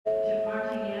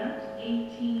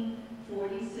新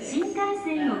幹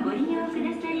線をご利用く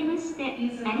ださいましてあり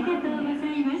がとうござ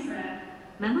います。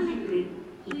まもなく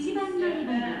1番乗り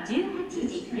場の18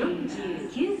時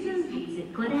49分発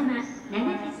こだま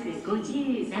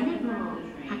757号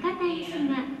博多行き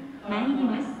が参り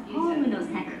ます。ホームの柵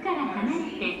から離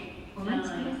れてお待ちくだ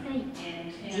さい。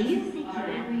自由席は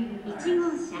1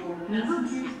号車、2号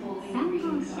車、3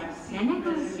号車、7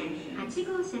号車、8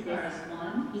号車です。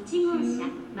1号車、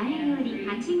前より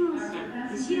8号車、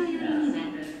後ろ寄りには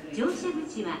乗車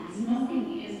口はありません。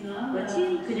ご注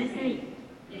意ください。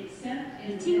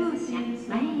1号車、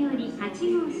前より8号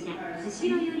車、後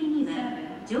ろ寄りには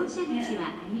乗車口はあ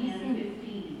りません。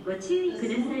ご注意く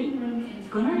ださい。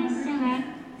この列車は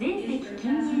全席禁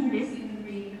煙です。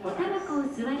おタバコを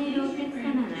吸われるお客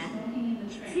様は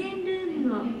喫煙ルー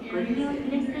ムをご利用く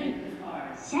ださい。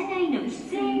車内の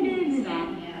喫煙ルームは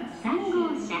3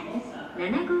号車、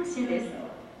7号車です。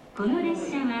この列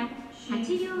車は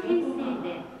8両編成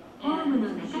でホーム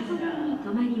の中ほどに停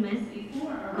まります。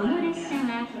この列車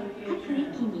は各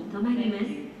駅に停まります。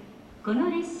こ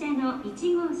の列車の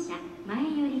1号車前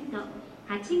寄りと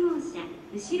8号車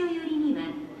後ろ寄りには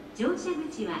乗車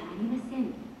口はありませ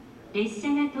ん。列車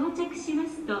が到着しま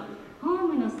すとホー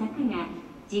ムの柵が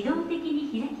自動的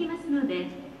に開きますので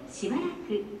しばらく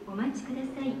お待ちくだ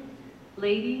さい。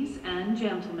 Ladies and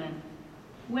gentlemen,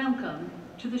 welcome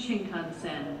to the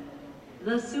Shinkansen,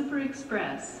 the Super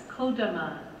Express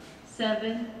Kodama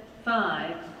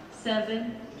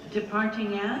 757,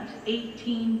 departing at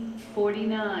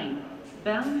 1849,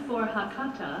 bound for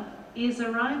Hakata, is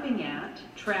arriving at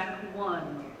track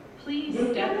 1. Please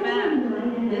step back.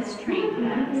 This train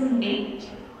has 8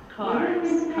 cars.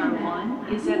 Car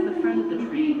 1 is at the front of the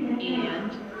train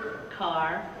and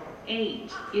car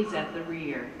 8 is at the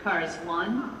rear. Cars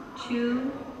 1,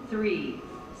 2, 3,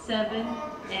 7,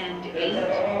 and 8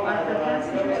 are for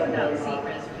passengers without seat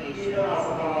reservations.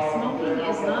 Smoking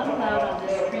is not allowed on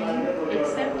this train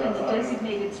except in the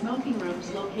designated smoking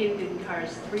rooms located in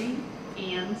cars 3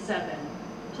 and 7.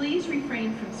 Please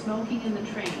refrain from smoking in the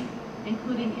train,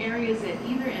 including areas at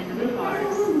either end of the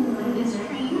cars. This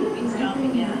train will be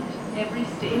stopping at every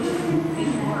station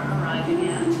before arriving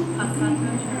at Hakata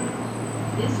Terminal.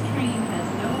 This train has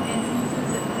no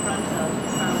entrances at the front of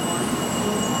car 1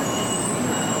 or at the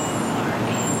rear of car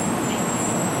 8.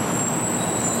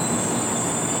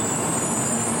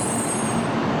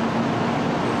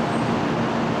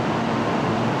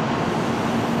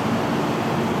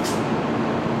 Thank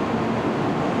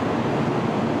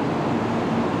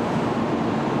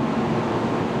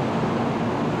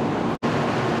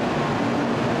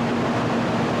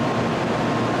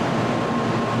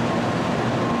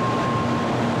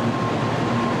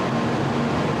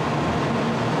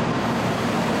you.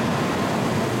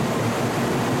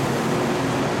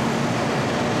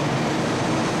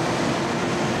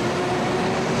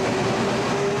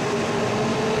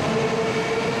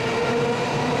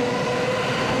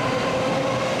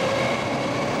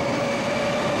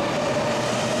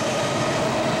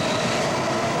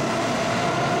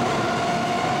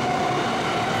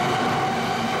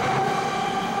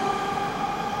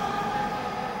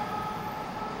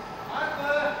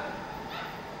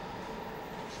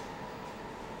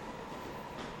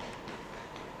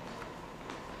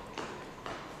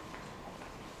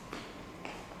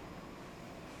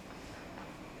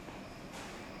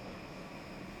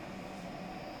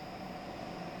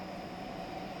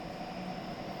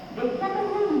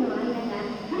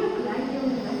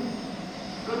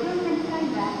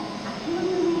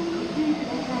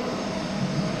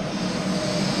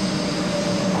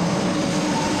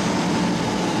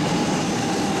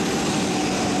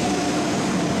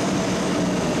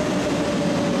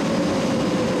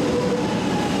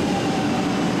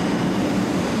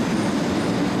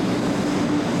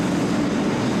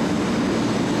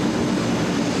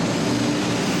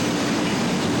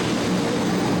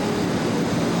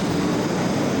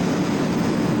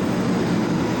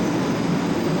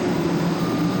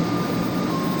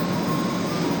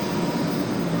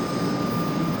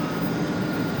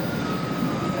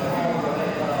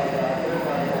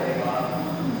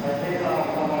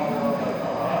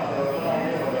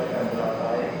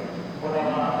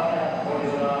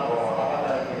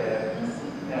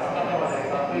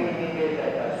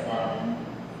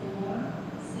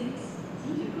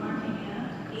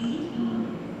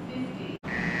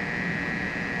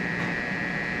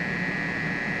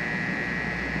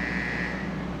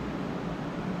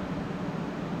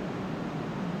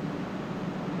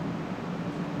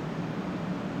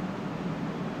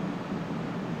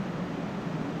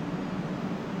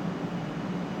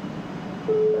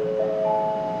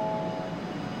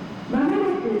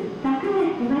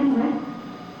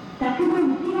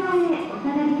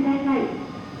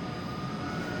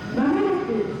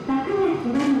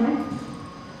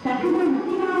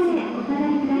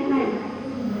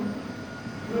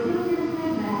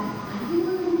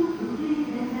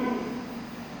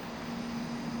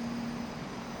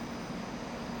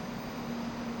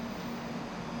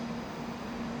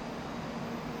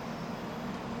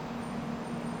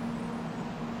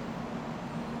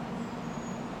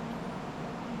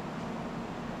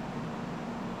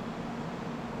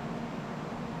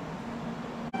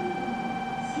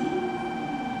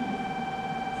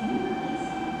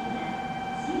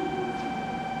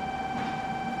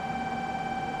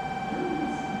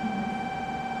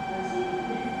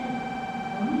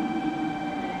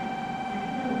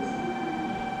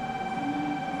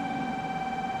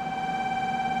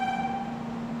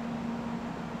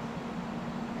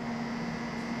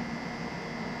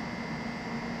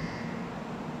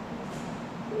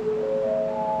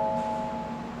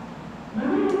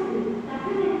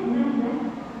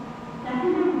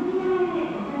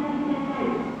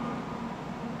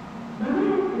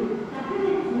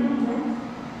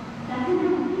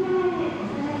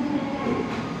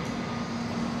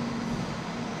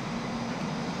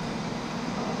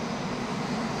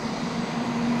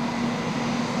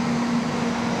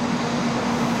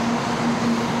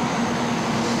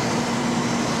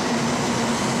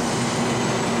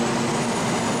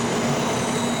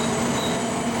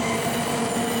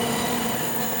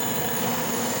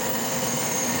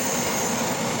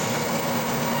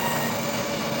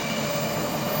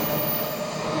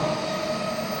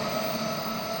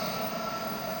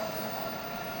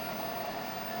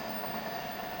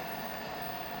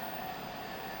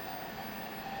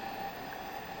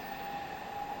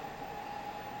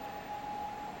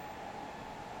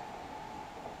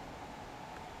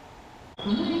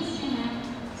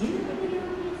 16両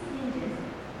編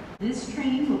成です。 This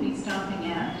train will be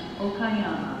stopping at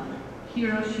Okayama,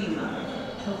 Hiroshima,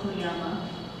 Tokoyama,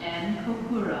 and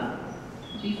Kokura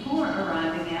before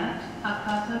arriving at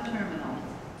Hakata Terminal.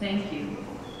 Thank you.